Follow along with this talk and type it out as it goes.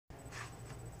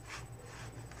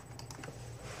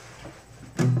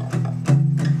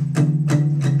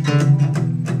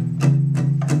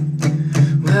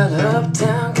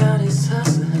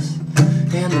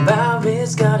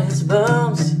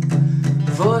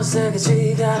42nd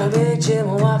Street, got a big Jim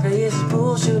Walker, he's a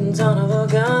bull shooting ton of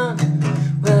a gun.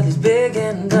 Well, he's big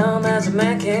and dumb as a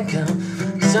man can come,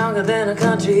 stronger than a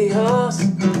country horse.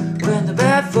 When the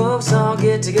bad folks all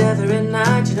get together at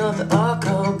night, you know they're all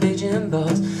called Big Jim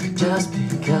Boys, just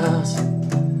because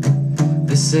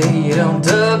they say you don't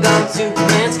tug on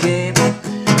Superman's cape, you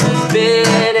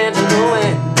spit into the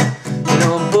wind, you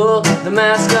don't pull the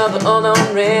mask of the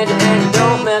Lone Ranger, and you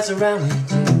don't mess around with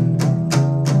Jim.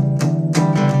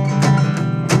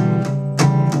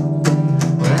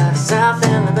 South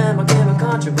Alabama, came a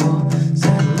country boy,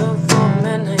 said I look for a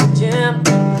man named Jim.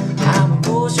 I'm a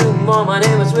bull shooting boy, my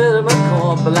name is Willie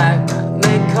McCoy, black,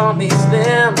 they call me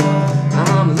Slim.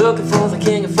 I'm looking for the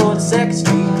king of 42nd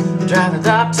Street, driving a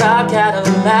top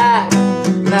Cadillac.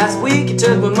 Last week he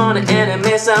took my money and it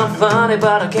may sound funny,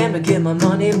 but I came to get my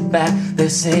money back. They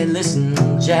say, listen,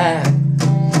 Jack,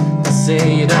 they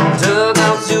say you don't tug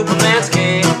on Superman's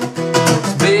cape,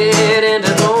 spit into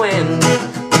the wind,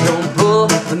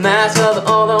 the mask of the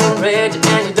Lone Ranger,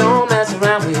 and you don't mess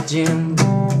around with Jim.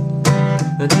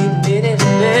 Well,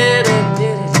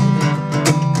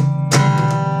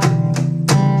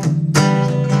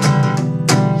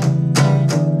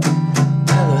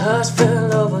 the hush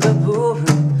fell over the pool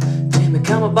room. Jimmy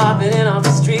come a-bopping in off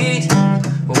the street.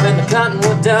 But when the cutting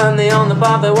was done, the only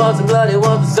bop that wasn't blood, it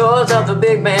was the soles of the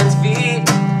big man's feet.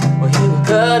 Well, he was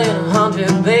cut in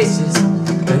 100 places,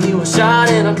 but he was shot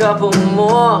in a couple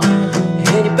more.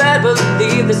 And you better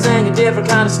believe they sang a different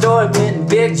kind of story when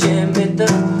Big Jim hit the.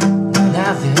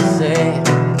 Now they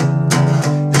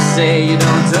say you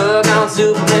don't tug on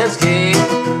Superman's cape,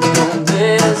 you don't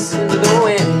listen to the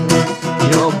wind, you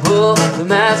don't pull the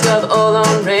mask of the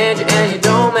Lone Ranger, and you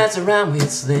don't mess around with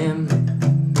Slim.